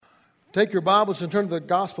Take your Bibles and turn to the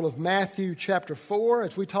Gospel of Matthew chapter 4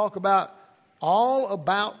 as we talk about all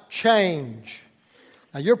about change.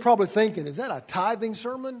 Now you're probably thinking, is that a tithing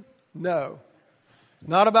sermon? No,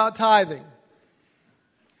 not about tithing.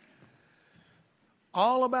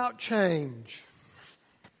 All about change.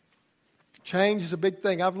 Change is a big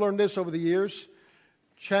thing. I've learned this over the years.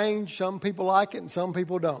 Change, some people like it and some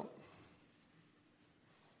people don't.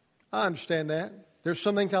 I understand that. There's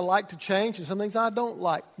some things I like to change and some things I don't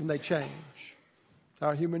like when they change. It's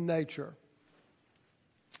our human nature.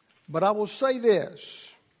 But I will say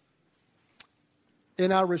this.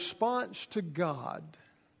 In our response to God,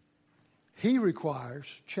 He requires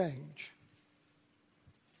change.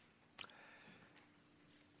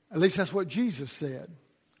 At least that's what Jesus said.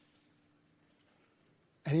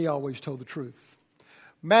 And He always told the truth.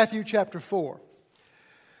 Matthew chapter 4.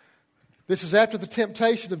 This is after the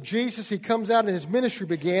temptation of Jesus. He comes out and His ministry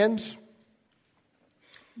begins.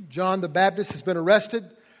 John the Baptist has been arrested.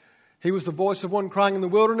 He was the voice of one crying in the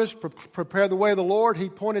wilderness, prepare the way of the Lord. He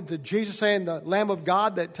pointed to Jesus saying, the Lamb of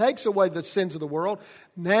God that takes away the sins of the world.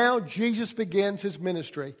 Now Jesus begins His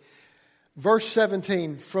ministry. Verse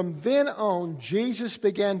 17, from then on Jesus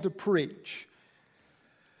began to preach.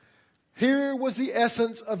 Here was the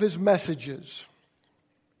essence of His messages.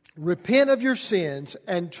 Repent of your sins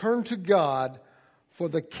and turn to God, for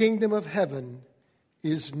the kingdom of heaven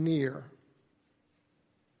is near.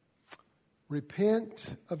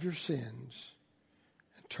 Repent of your sins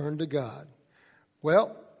and turn to God.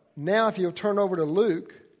 Well, now if you'll turn over to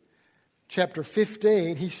Luke chapter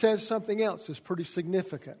 15, he says something else that's pretty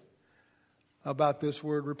significant about this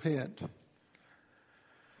word repent.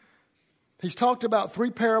 He's talked about three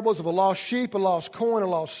parables of a lost sheep, a lost coin, a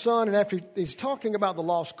lost son. And after he's talking about the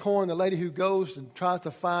lost coin, the lady who goes and tries to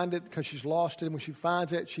find it because she's lost it. And when she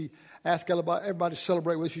finds it, she asks everybody to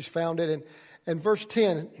celebrate with she's found it. And verse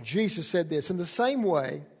 10, Jesus said this, in the same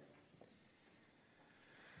way,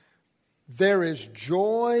 there is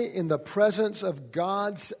joy in the presence of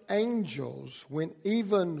God's angels when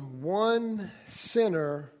even one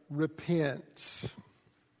sinner repents.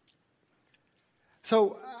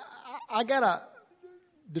 So I got to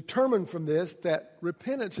determine from this that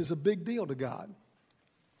repentance is a big deal to God.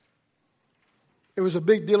 It was a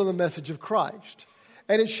big deal in the message of Christ.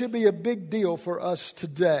 And it should be a big deal for us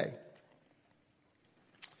today.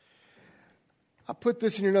 I put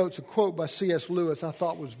this in your notes, a quote by C.S. Lewis I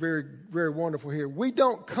thought was very, very wonderful here. We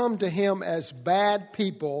don't come to Him as bad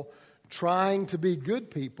people trying to be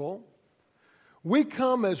good people. We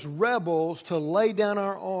come as rebels to lay down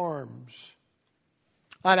our arms.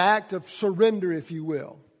 An act of surrender, if you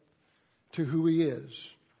will, to who He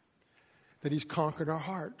is. That He's conquered our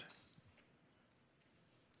heart.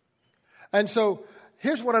 And so,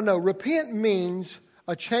 here's what I know. Repent means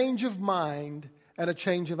a change of mind and a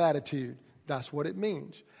change of attitude. That's what it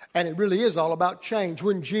means. And it really is all about change.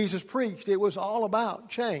 When Jesus preached, it was all about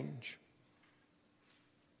change.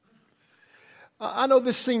 I know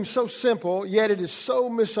this seems so simple, yet it is so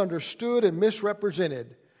misunderstood and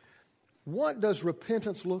misrepresented. What does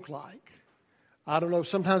repentance look like? I don't know.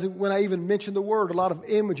 Sometimes when I even mention the word, a lot of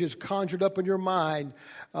images conjured up in your mind.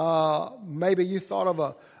 Maybe you thought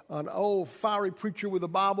of an old fiery preacher with a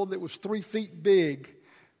Bible that was 3 feet big,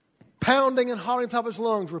 pounding and hollering top of his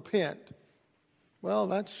lungs, repent. Well,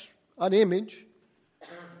 that's an image.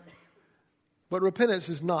 But repentance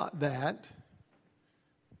is not that.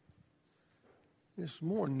 It's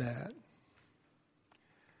more than that.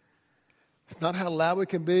 It's not how loud we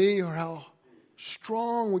can be or how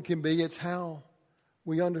strong we can be. It's how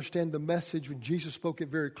we understand the message when Jesus spoke it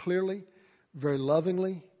very clearly, very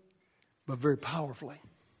lovingly, but very powerfully.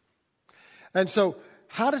 And so,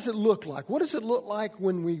 how does it look like? What does it look like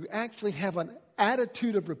when we actually have an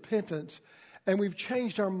attitude of repentance and we've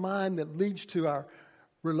changed our mind that leads to our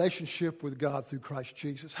relationship with God through Christ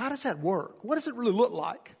Jesus? How does that work? What does it really look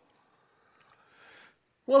like?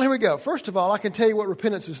 Well, here we go. First of all, I can tell you what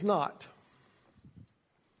repentance is not.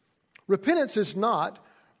 Repentance is not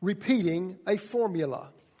repeating a formula.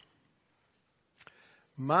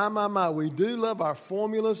 My, we do love our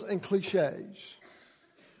formulas and cliches.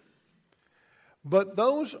 But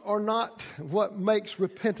those are not what makes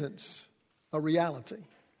repentance a reality.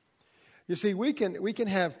 You see, we can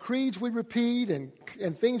have creeds we repeat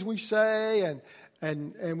and things we say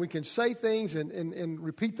and we can say things and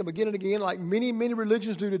repeat them again and again like many, many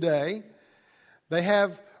religions do today. They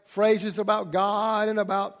have phrases about God and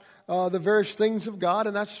about the various things of God,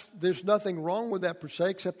 and there's nothing wrong with that per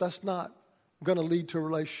se, except that's not going to lead to a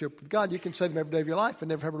relationship with God. You can say them every day of your life and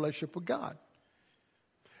never have a relationship with God.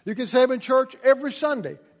 You can say them in church every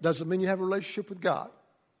Sunday. Doesn't mean you have a relationship with God.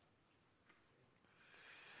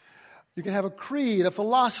 You can have a creed, a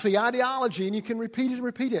philosophy, ideology, and you can repeat it and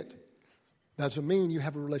repeat it. Doesn't mean you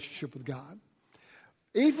have a relationship with God.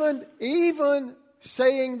 Even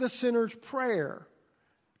saying the sinner's prayer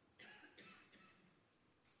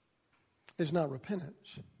is not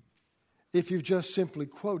repentance if you've just simply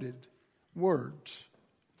quoted words.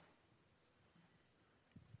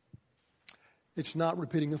 It's not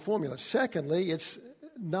repeating the formula. Secondly, it's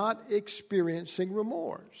not experiencing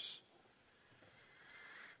remorse.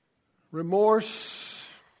 Remorse,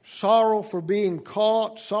 sorrow for being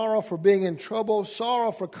caught, sorrow for being in trouble,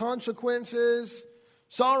 sorrow for consequences,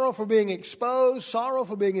 sorrow for being exposed, sorrow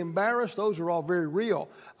for being embarrassed. Those are all very real.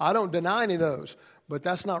 I don't deny any of those, but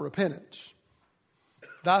that's not repentance.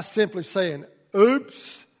 That's simply saying,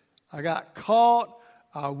 oops, I got caught.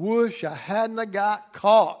 I wish I hadn't got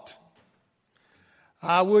caught.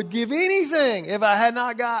 I would give anything if I had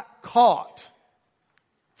not got caught.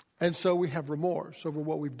 And so we have remorse over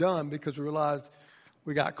what we've done because we realized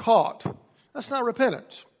we got caught. That's not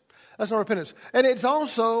repentance. That's not repentance. And it's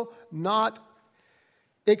also not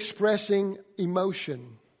expressing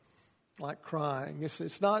emotion, like crying.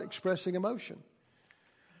 It's not expressing emotion.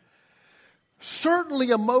 Certainly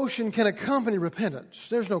emotion can accompany repentance.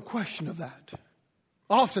 There's no question of that.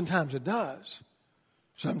 Oftentimes it does.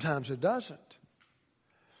 Sometimes it doesn't.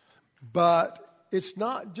 But it's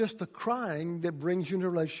not just the crying that brings you into a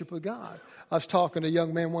relationship with God. I was talking to a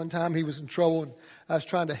young man one time. He was in trouble, and I was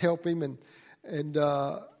trying to help him. And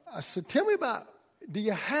I said, tell me about, do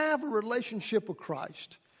you have a relationship with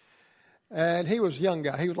Christ? And he was a young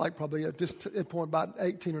guy. He was like probably at this point about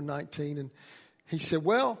 18 or 19. And he said,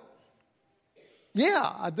 well,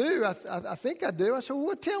 yeah, I do. I think I do. I said,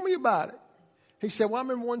 well, tell me about it. He said, well, I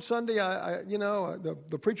remember one Sunday,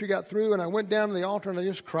 the preacher got through, and I went down to the altar, and I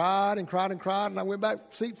just cried and cried and cried, and I went back,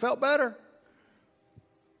 see, felt better.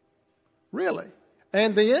 Really?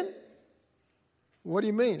 And then? What do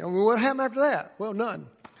you mean? I mean, what happened after that? Well, none.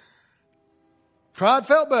 Cried,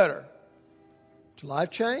 felt better. Did life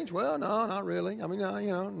change? Well, no, not really. I mean,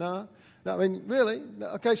 no. I mean, really?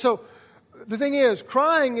 Okay, so the thing is,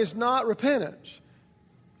 crying is not repentance.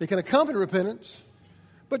 It can accompany repentance.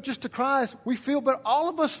 But just to cry, we feel better. All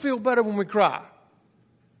of us feel better when we cry.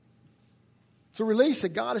 It's a release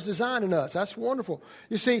that God has designed in us. That's wonderful.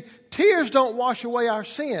 You see, tears don't wash away our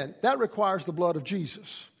sin. That requires the blood of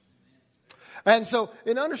Jesus. And so,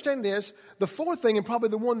 in understanding this, the fourth thing, and probably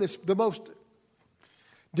the one that's the most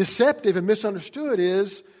deceptive and misunderstood,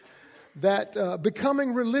 is that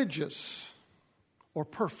becoming religious or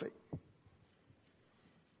perfect,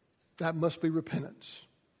 that must be repentance.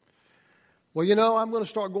 Well, I'm going to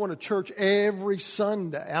start going to church every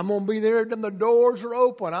Sunday. I'm going to be there when the doors are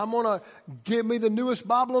open. I'm going to give me the newest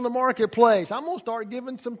Bible in the marketplace. I'm going to start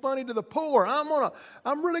giving some money to the poor.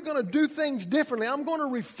 I'm really going to do things differently. I'm going to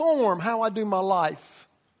reform how I do my life.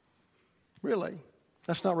 Really,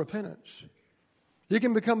 that's not repentance. You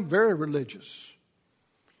can become very religious.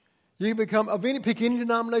 You can become pick any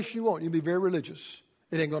denomination you want. You can be very religious.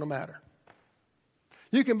 It ain't going to matter.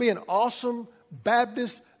 You can be an awesome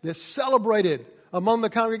Baptist that's celebrated among the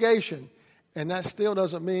congregation, and that still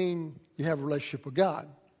doesn't mean you have a relationship with God.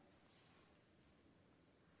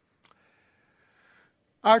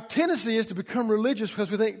 Our tendency is to become religious because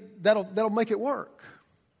we think that'll make it work.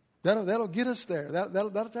 That'll get us there.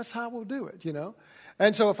 That's how we'll do it,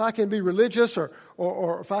 And so if I can be religious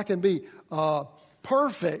or if I can be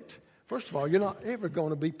perfect, first of all, you're not ever going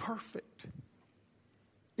to be perfect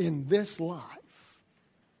in this life.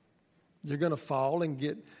 You're going to fall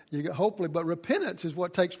and hopefully, but repentance is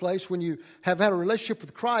what takes place when you have had a relationship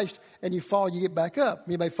with Christ and you fall, you get back up.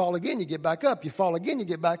 You may fall again, you get back up. You fall again, you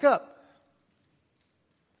get back up.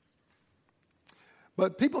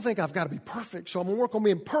 But people think I've got to be perfect, so I'm going to work on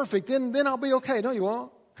being perfect, then I'll be okay. No, you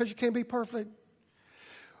won't, because you can't be perfect.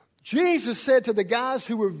 Jesus said to the guys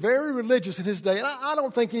who were very religious in his day, and I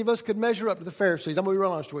don't think any of us could measure up to the Pharisees. I'm going to be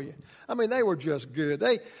real honest with you. I mean, they were just good.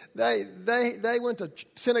 They went to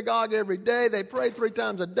synagogue every day. They prayed 3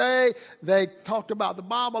 times a day. They talked about the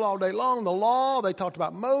Bible all day long, the law. They talked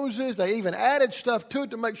about Moses. They even added stuff to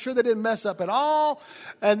it to make sure they didn't mess up at all.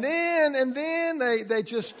 And then they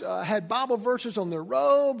just had Bible verses on their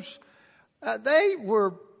robes. They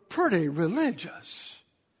were pretty religious.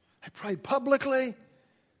 They prayed publicly.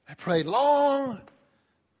 I prayed long.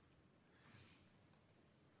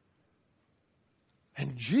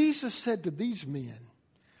 And Jesus said to these men,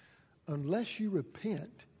 unless you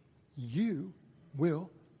repent, you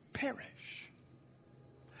will perish.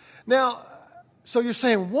 Now, so you're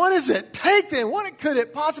saying, what does it take then? What could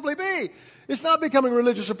it possibly be? It's not becoming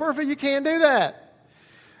religious or perfect. You can't do that.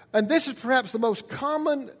 And this is perhaps the most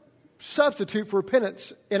common substitute for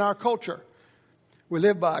repentance in our culture. We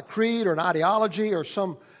live by a creed or an ideology or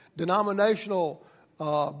some denominational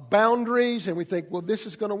boundaries, and we think, well, this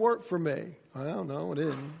is going to work for me. Well, no, it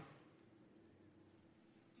isn't.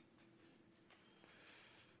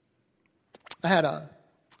 I had a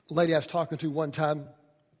lady I was talking to one time,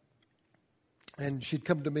 and she'd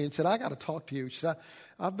come to me and said, I got to talk to you. She said,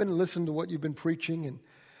 I've been listening to what you've been preaching,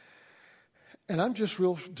 and I'm just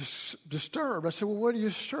real disturbed. I said, well, what are you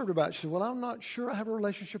disturbed about? She said, well, I'm not sure I have a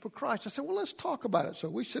relationship with Christ. I said, well, let's talk about it. So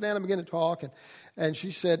we sit down and begin to talk, and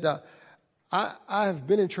she said, I have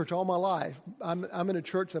been in church all my life. I'm in a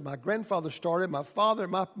church that my grandfather started. My father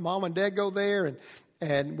and my mom and dad go there,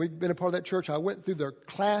 and we've been a part of that church. I went through their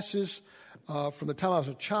classes from the time I was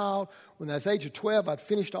a child. When I was age of 12, I'd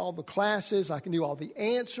finished all the classes. I can do all the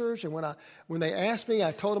answers. And when they asked me,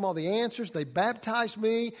 I told them all the answers. They baptized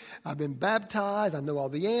me. I've been baptized. I know all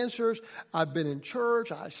the answers. I've been in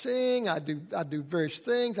church. I sing. I do various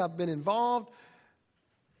things. I've been involved.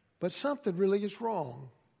 But something really is wrong.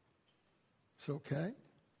 I said, okay.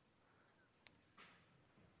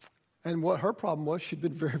 And what her problem was, she'd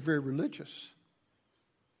been very, very religious.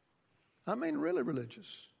 I mean, really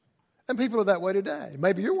religious. And people are that way today.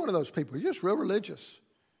 Maybe you're one of those people. You're just real religious.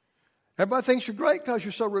 Everybody thinks you're great because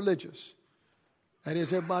you're so religious. That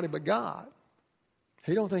is everybody but God.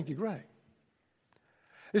 He don't think you're great.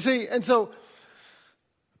 You see, and so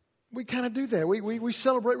we kind of do that. We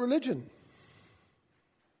celebrate religion.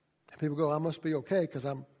 And people go, I must be okay because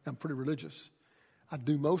I'm pretty religious. I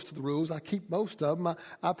do most of the rules. I keep most of them.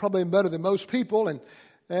 I probably am better than most people.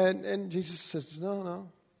 And Jesus says, no.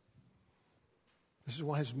 This is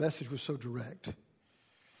why his message was so direct.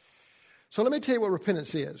 So let me tell you what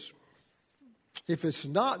repentance is. If it's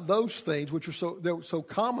not those things which are they're so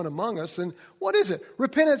common among us, then what is it?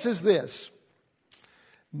 Repentance is this.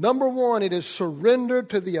 Number one, it is surrender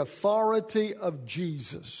to the authority of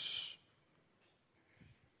Jesus.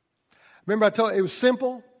 Remember I told you it was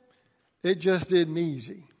simple? It just isn't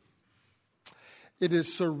easy. It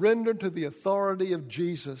is surrender to the authority of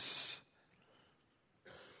Jesus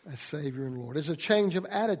as Savior and Lord. It's a change of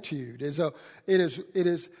attitude. It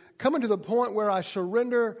is coming to the point where I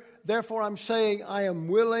surrender. Therefore, I'm saying I am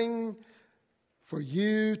willing for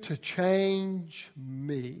you to change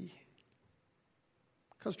me.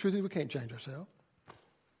 Because truthfully, we can't change ourselves.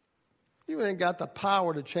 You ain't got the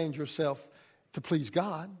power to change yourself to please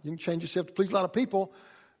God. You can change yourself to please a lot of people,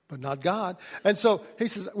 but not God. And so he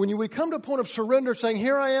says, when we come to a point of surrender, saying,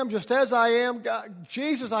 here I am just as I am, God,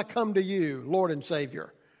 Jesus, I come to you, Lord and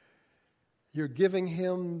Savior. You're giving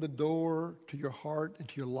him the door to your heart and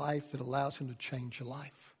to your life that allows him to change your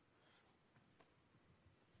life.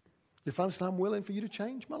 You're finally saying, I'm willing for you to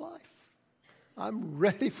change my life. I'm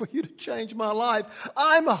ready for you to change my life.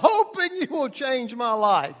 I'm hoping you will change my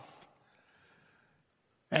life.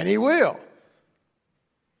 And he will.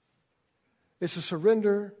 It's a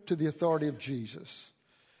surrender to the authority of Jesus.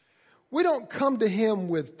 We don't come to him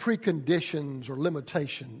with preconditions or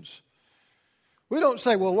limitations. We don't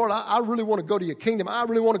say, well, Lord, I really want to go to your kingdom. I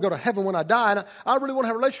really want to go to heaven when I die. And I really want to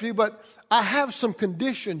have a relationship with you, but I have some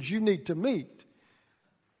conditions you need to meet.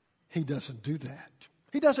 He doesn't do that.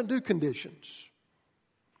 He doesn't do conditions.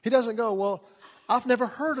 He doesn't go, well, I've never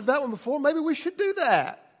heard of that one before. Maybe we should do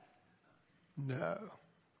that. No.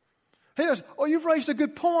 He goes, oh, you've raised a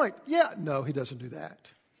good point. Yeah, no, he doesn't do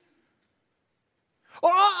that.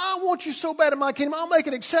 Oh, I want you so bad in my kingdom, I'll make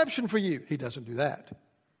an exception for you. He doesn't do that.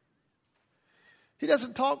 He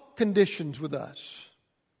doesn't talk conditions with us.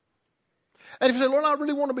 And if you say, Lord, I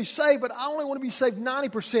really want to be saved, but I only want to be saved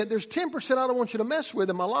 90%. There's 10% I don't want you to mess with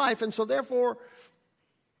in my life, and so therefore,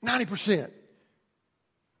 90%.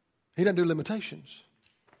 He doesn't do limitations.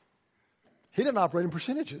 He doesn't operate in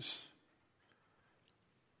percentages.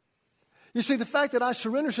 You see, the fact that I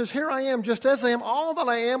surrender says, here I am just as I am, all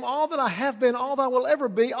that I have been, all that I will ever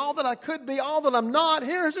be, all that I could be, all that I'm not,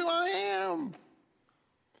 here's who I am.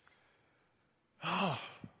 Oh,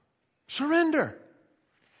 surrender.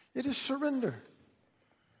 It is surrender.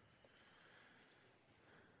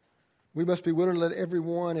 We must be willing to let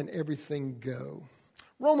everyone and everything go.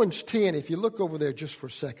 Romans 10, if you look over there just for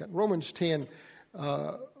a second. Romans 10,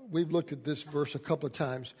 we've looked at this verse a couple of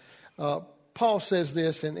times. Paul says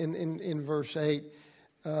this in verse 8.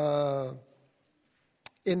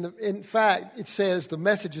 In fact, it says the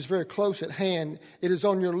message is very close at hand. It is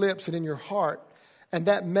on your lips and in your heart. And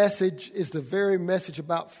that message is the very message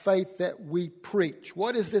about faith that we preach.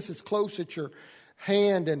 What is this? It's close at your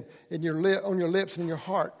hand and on your lips and in your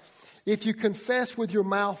heart. If you confess with your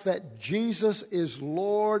mouth that Jesus is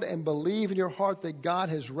Lord and believe in your heart that God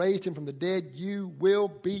has raised him from the dead, you will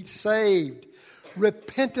be saved.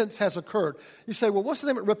 repentance has occurred. You say, well, what's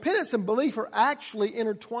the name? Repentance and belief are actually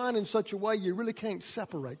intertwined in such a way you really can't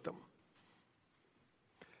separate them.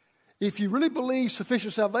 If you really believe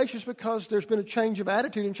sufficient salvation, it's because there's been a change of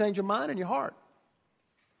attitude and change of mind in your heart.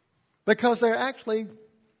 Because they're actually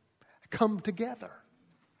come together.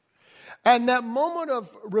 And that moment of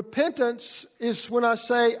repentance is when I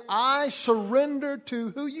say, I surrender to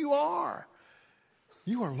who you are.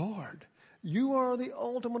 You are Lord. You are the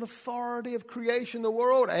ultimate authority of creation, the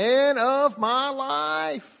world, and of my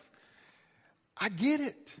life. I get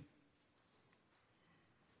it.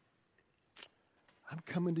 I'm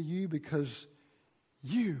coming to you because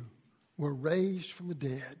you were raised from the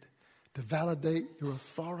dead to validate your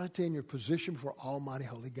authority and your position before Almighty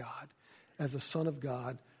Holy God as the Son of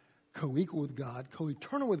God, co-equal with God,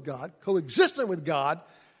 co-eternal with God, co-existent with God.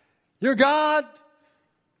 You're God,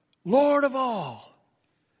 Lord of all.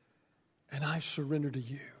 And I surrender to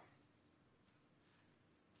you.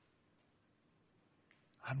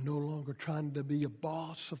 I'm no longer trying to be a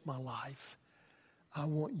boss of my life. I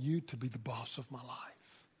want you to be the boss of my life.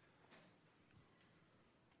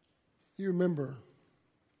 You remember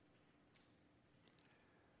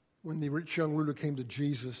when the rich young ruler came to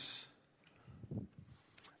Jesus and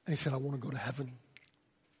he said, I want to go to heaven.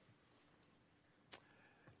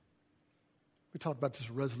 We talked about this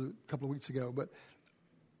Resolute a couple of weeks ago, but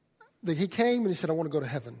he came and he said, I want to go to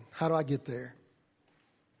heaven. How do I get there?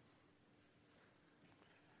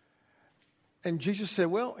 And Jesus said,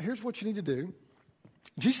 well, here's what you need to do.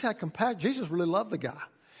 Jesus had compassion. Jesus really loved the guy.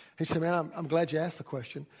 He said, man, I'm glad you asked the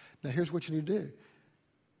question. Now, here's what you need to do.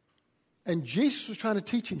 And Jesus was trying to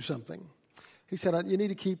teach him something. He said, you need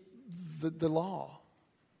to keep the law,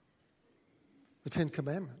 the 10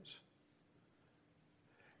 Commandments.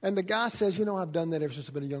 And the guy says, I've done that ever since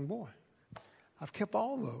I've been a young boy. I've kept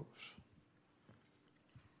all those.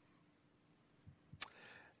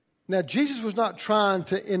 Now, Jesus was not trying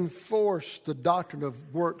to enforce the doctrine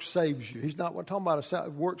of work saves you. He's not talking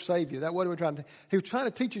about work save you. That wasn't what he was trying to. He was trying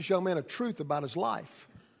to teach this young man a truth about his life.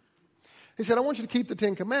 He said, I want you to keep the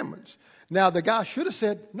 10 Commandments. Now, the guy should have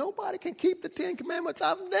said, nobody can keep the 10 Commandments.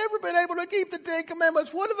 I've never been able to keep the 10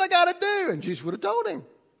 Commandments. What have I got to do? And Jesus would have told him.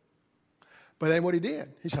 But then what he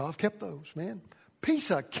did, he said, I've kept those, man. Piece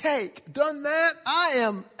of cake. Done that. I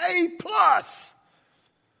am A+.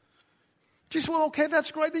 Jesus said, well, okay,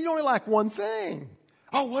 that's great. Then you only like one thing.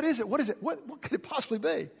 Oh, what is it? What is it? What could it possibly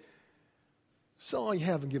be? Sell all you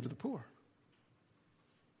have and give to the poor.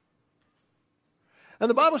 And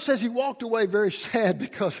the Bible says he walked away very sad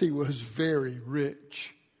because he was very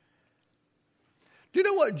rich. Do you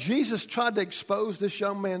know what Jesus tried to expose this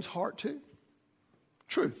young man's heart to?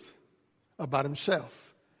 Truth about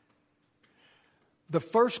himself. The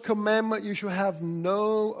first commandment, you shall have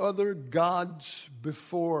no other gods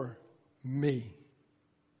before me.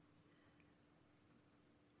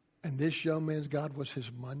 And this young man's God was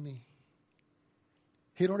his money.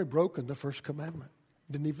 He had already broken the first commandment.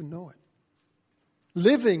 Didn't even know it.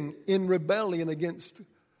 Living in rebellion against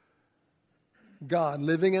God.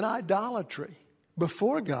 Living in idolatry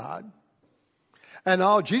before God. And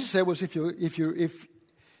all Jesus said was, if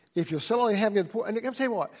you'll sell all you have and give the poor. And I'm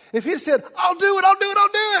telling you what, if he'd said, I'll do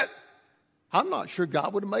it, I'm not sure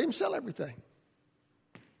God would have made him sell everything.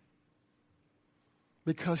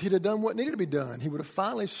 Because he'd have done what needed to be done. He would have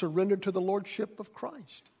finally surrendered to the lordship of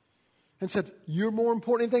Christ. And said, you're more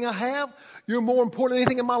important than anything I have. You're more important than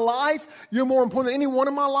anything in my life. You're more important than anyone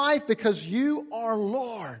in my life because you are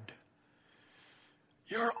Lord.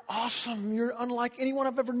 You're awesome. You're unlike anyone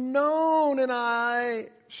I've ever known. And I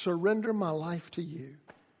surrender my life to you.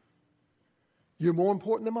 You're more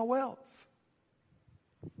important than my wealth.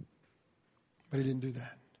 But he didn't do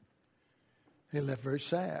that. He left very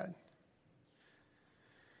sad.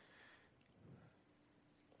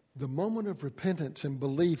 The moment of repentance and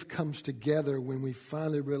belief comes together when we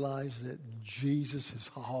finally realize that Jesus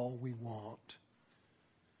is all we want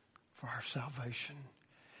for our salvation.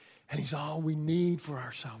 And he's all we need for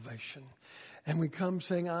our salvation. And we come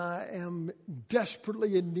saying, I am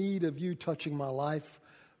desperately in need of you touching my life,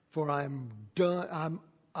 for I am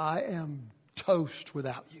toast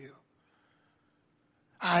without you.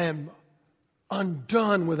 I am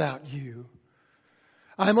undone without you.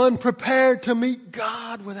 I'm unprepared to meet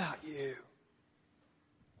God without you.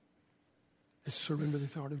 It's surrender the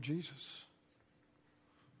authority of Jesus.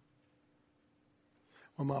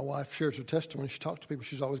 When my wife shares her testimony, she talks to people,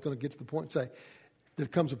 she's always going to get to the point and say, there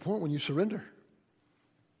comes a point when you surrender.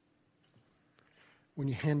 When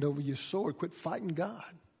you hand over your sword, quit fighting God.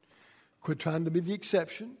 Quit trying to be the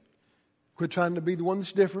exception. Quit trying to be the one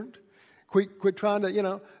that's different. Quit trying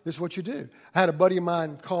to, this is what you do. I had a buddy of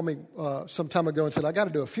mine call me some time ago and said, I got to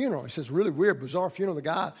do a funeral. He says, really weird, bizarre funeral. The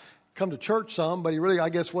guy come to church some, but he really, I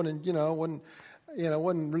guess, wasn't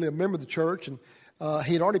really a member of the church. And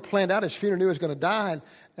he had already planned out his funeral, knew he was going to die.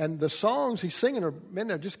 And the songs he's singing are, man,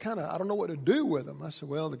 they're just kind of, I don't know what to do with them. I said,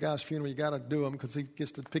 well, the guy's funeral, you got to do them because he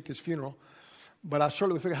gets to pick his funeral. But I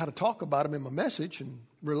certainly would figure out how to talk about him in my message and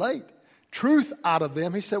relate truth out of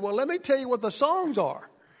them. He said, well, let me tell you what the songs are.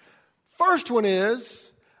 First one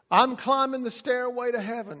is, I'm climbing the stairway to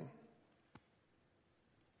heaven.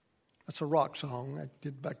 That's a rock song. I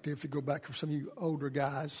did back there. If you go back for some of you older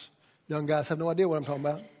guys, young guys have no idea what I'm talking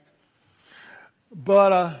about.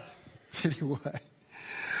 But anyway.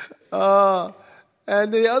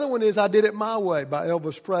 And the other one is I Did It My Way by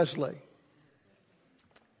Elvis Presley.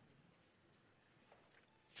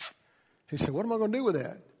 He said, what am I going to do with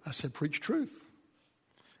that? I said, preach truth.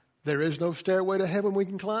 There is no stairway to heaven we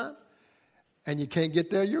can climb, and you can't get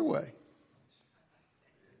there your way.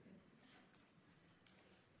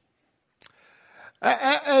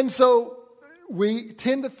 And so we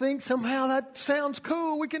tend to think somehow that sounds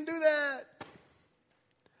cool. We can do that.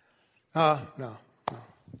 No.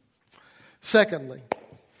 Secondly,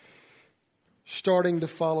 starting to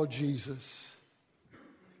follow Jesus.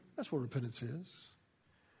 That's what repentance is.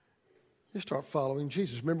 You start following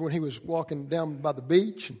Jesus. Remember when he was walking down by the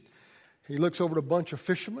beach and he looks over at a bunch of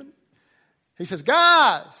fishermen? He says,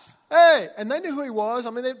 guys, hey, and they knew who he was. I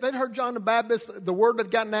mean, they'd heard John the Baptist. The word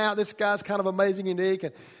had gotten out. This guy's kind of amazing, unique.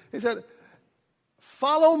 And he said,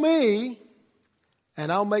 follow me and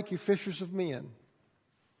I'll make you fishers of men.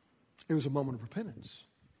 It was a moment of repentance.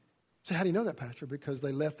 So how do you know that, Pastor? Because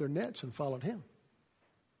they left their nets and followed him.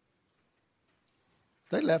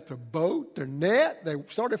 They left their boat, their net. They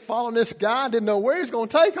started following this guy. Didn't know where he was going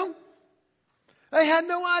to take them. They had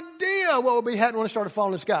no idea what would be happening when they started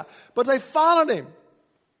following this guy. But they followed him.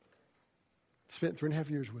 Spent 3.5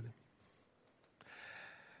 years with him.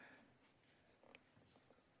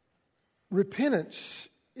 Repentance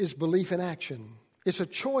is belief in action. It's a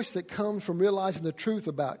choice that comes from realizing the truth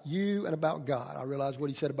about you and about God. I realized what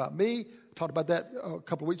he said about me. Talked about that a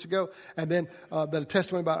couple of weeks ago. And then the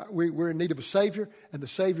testimony about we're in need of a Savior, and the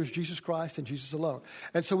Savior is Jesus Christ and Jesus alone.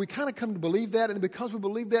 And so we kind of come to believe that, and because we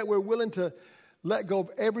believe that, we're willing to let go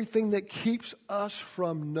of everything that keeps us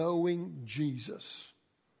from knowing Jesus.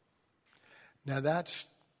 Now that's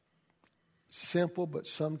simple, but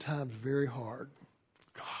sometimes very hard.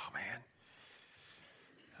 Oh, man.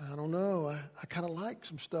 I don't know. I kind of like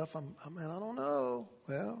some stuff. I don't know.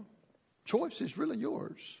 Well, choice is really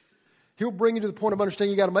yours. He'll bring you to the point of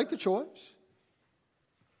understanding you got to make the choice.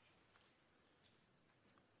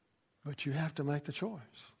 But you have to make the choice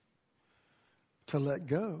to let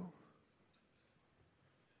go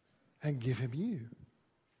and give him you.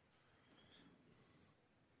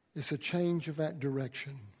 It's a change of that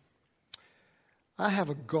direction. I have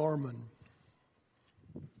a Garmin.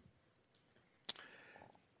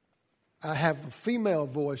 I have a female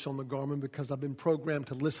voice on the Garmin because I've been programmed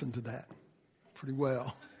to listen to that pretty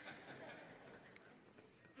well.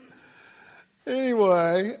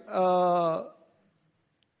 Anyway,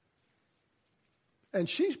 and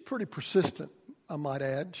she's pretty persistent, I might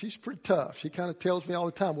add. She's pretty tough. She kind of tells me all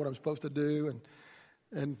the time what I'm supposed to do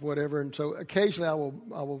and whatever. And so occasionally I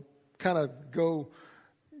will kind of go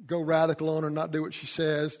radical on her and not do what she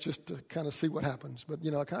says just to kind of see what happens. But,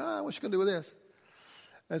 what's she going to do with this?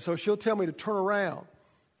 And so she'll tell me to turn around.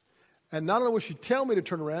 And not only will she tell me to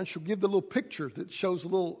turn around, she'll give the little picture that shows the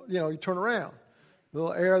little, you turn around. The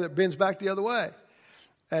little arrow that bends back the other way.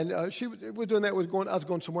 And she was doing that. I was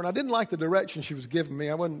going somewhere. And I didn't like the direction she was giving me.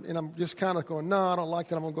 I'm just kind of going, no, I don't like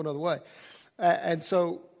that. I'm going to go another way. And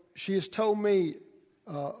so she has told me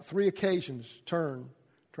 3 occasions, turn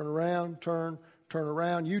around, turn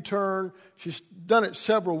around, you turn. She's done it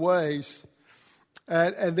several ways.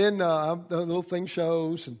 And then the little thing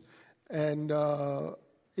shows and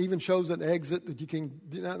even shows an exit that you can,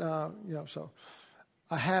 so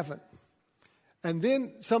I haven't. And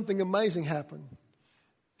then something amazing happened.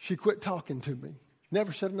 She quit talking to me.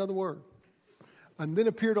 Never said another word. And then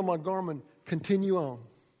appeared on my Garmin, continue on.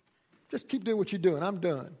 Just keep doing what you're doing. I'm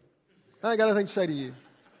done. I ain't got anything to say to you.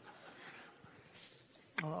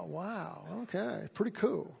 Oh, wow. Okay. Pretty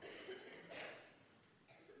cool.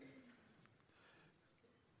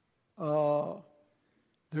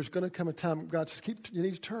 There's going to come a time God says, you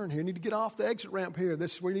need to turn here. You need to get off the exit ramp here.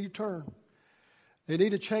 This is where you need to turn. You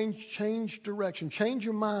need to change direction. Change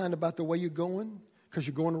your mind about the way you're going because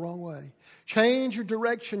you're going the wrong way. Change your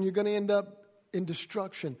direction. You're going to end up in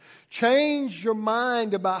destruction. Change your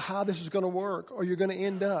mind about how this is going to work or you're going to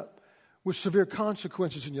end up with severe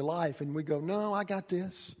consequences in your life, and we go, no, I got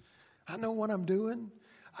this. I know what I'm doing.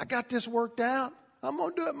 I got this worked out. I'm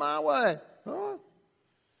going to do it my way. Huh?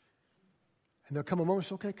 And there'll come a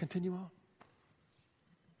moment, okay, continue on.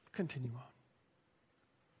 Continue on.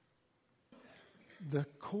 The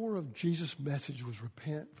core of Jesus' message was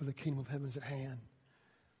repent, for the kingdom of heaven is at hand.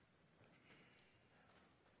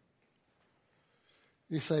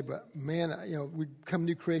 You say, but man, we become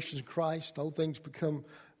new creations in Christ. All things become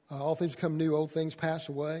new. Old things pass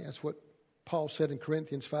away. That's what Paul said in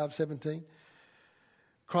Corinthians 5:17.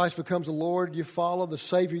 Christ becomes the Lord you follow, the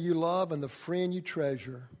Savior you love, and the friend you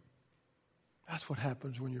treasure. That's what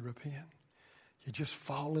happens when you repent. You just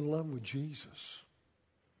fall in love with Jesus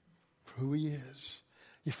for who He is.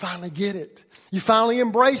 You finally get it. You finally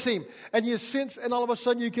embrace Him. And you sense, and all of a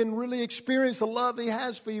sudden you can really experience the love He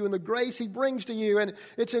has for you and the grace He brings to you. And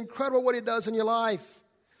it's incredible what He does in your life.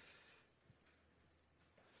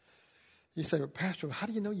 You say, but Pastor, how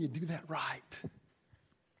do you know you do that right?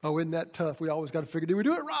 Oh, isn't that tough? We always got to figure, do we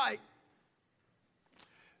do it right?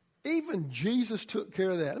 Even Jesus took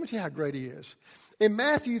care of that. Let me tell you how great He is. In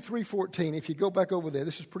Matthew 3:14, if you go back over there,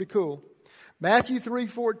 this is pretty cool. Matthew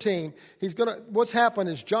 3:14, what's happened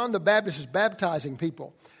is John the Baptist is baptizing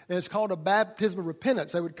people. And it's called a baptism of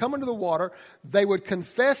repentance. They would come into the water, they would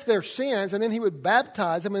confess their sins, and then He would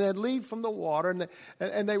baptize them, and they'd leave from the water,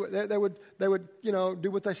 and they would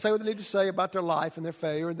do what they say, what they need to say about their life and their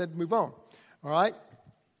failure, and then move on. All right?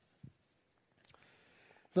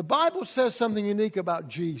 The Bible says something unique about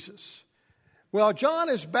Jesus. Well, John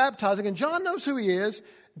is baptizing, and John knows who he is.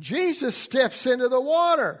 Jesus steps into the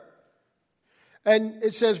water. And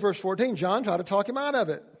it says, verse 14, John tried to talk him out of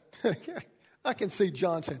it. I can see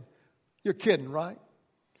John saying, you're kidding, right?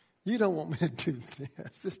 You don't want me to do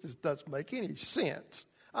this. This just doesn't make any sense.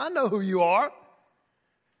 I know who you are.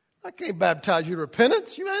 I can't baptize you to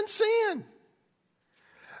repentance. You haven't sinned.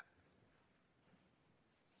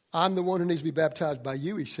 I'm the one who needs to be baptized by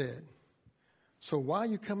you, he said. So why are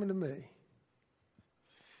you coming to me?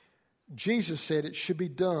 Jesus said it should be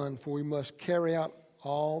done, for we must carry out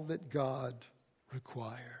all that God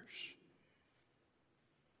requires.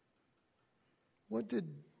 What did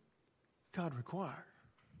God require?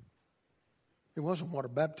 It wasn't water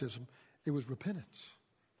baptism. It was repentance.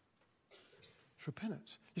 It's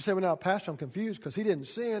repentance. You say, well, now, Pastor, I'm confused because he didn't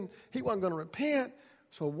sin. He wasn't going to repent.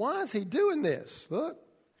 So why is he doing this? Look.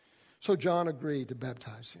 So John agreed to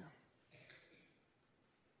baptize him.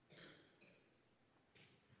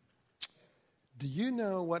 Do you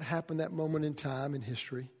know what happened that moment in time in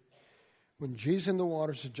history? When Jesus in the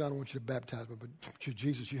water said, John, I want you to baptize me. But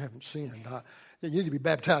Jesus, you haven't sinned. You need to be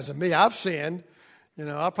baptizing me. I've sinned.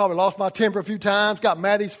 I probably lost my temper a few times, got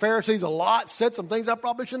mad at these Pharisees a lot, said some things I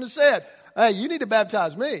probably shouldn't have said. Hey, you need to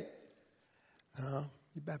baptize me. No,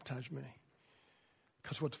 you baptize me.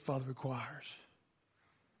 Because what the Father requires.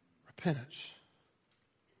 Repentance.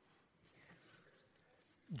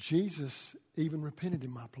 Jesus even repented in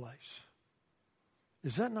my place.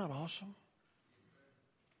 Is that not awesome?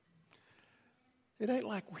 It ain't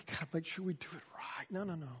like we got to make sure we do it right.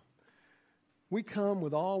 No. We come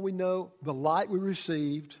with all we know, the light we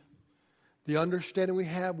received, the understanding we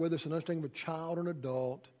have, whether it's an understanding of a child or an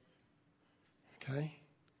adult. Okay?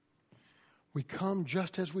 We come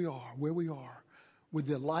just as we are, where we are, with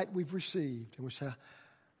the light we've received. And we say,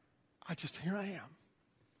 here I am.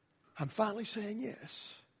 I'm finally saying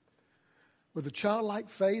yes. With a childlike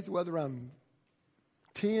faith, whether I'm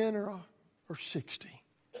 10 or 60.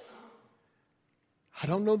 I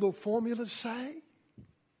don't know the formula to say.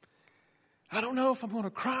 I don't know if I'm going to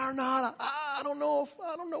cry or not. I don't know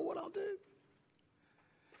what I'll do.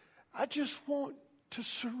 I just want to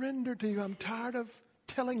surrender to you. I'm tired of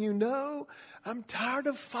telling you no. I'm tired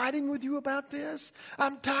of fighting with you about this.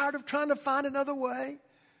 I'm tired of trying to find another way.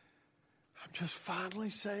 I'm just finally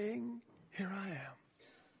saying, here I am,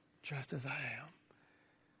 just as I am.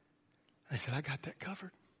 And he said, I got that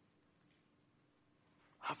covered.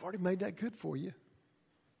 I've already made that good for you.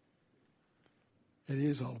 It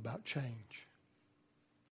is all about change.